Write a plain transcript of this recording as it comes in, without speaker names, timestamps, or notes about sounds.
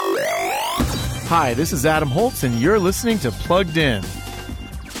Hi, this is Adam Holtz, and you're listening to Plugged In.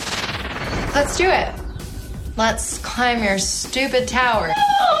 Let's do it. Let's climb your stupid tower.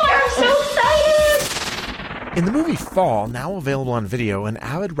 Oh, I'm so excited! In the movie Fall, now available on video, an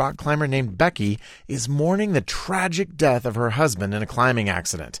avid rock climber named Becky is mourning the tragic death of her husband in a climbing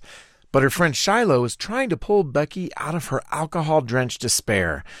accident. But her friend Shiloh is trying to pull Becky out of her alcohol-drenched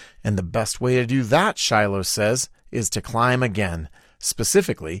despair. And the best way to do that, Shiloh says, is to climb again.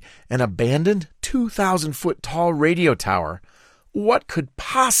 Specifically, an abandoned 2,000-foot tall radio tower. What could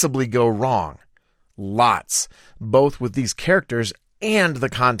possibly go wrong? Lots, both with these characters and the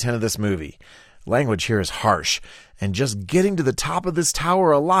content of this movie. Language here is harsh, and just getting to the top of this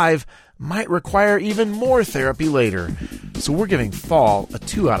tower alive might require even more therapy later. So we're giving Fall a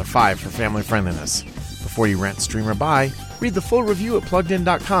 2 out of 5 for family friendliness. Before you rent, stream, or buy, read the full review at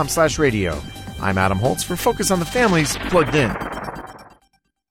pluggedin.com/radio. I'm Adam Holtz for Focus on the Family's Plugged In.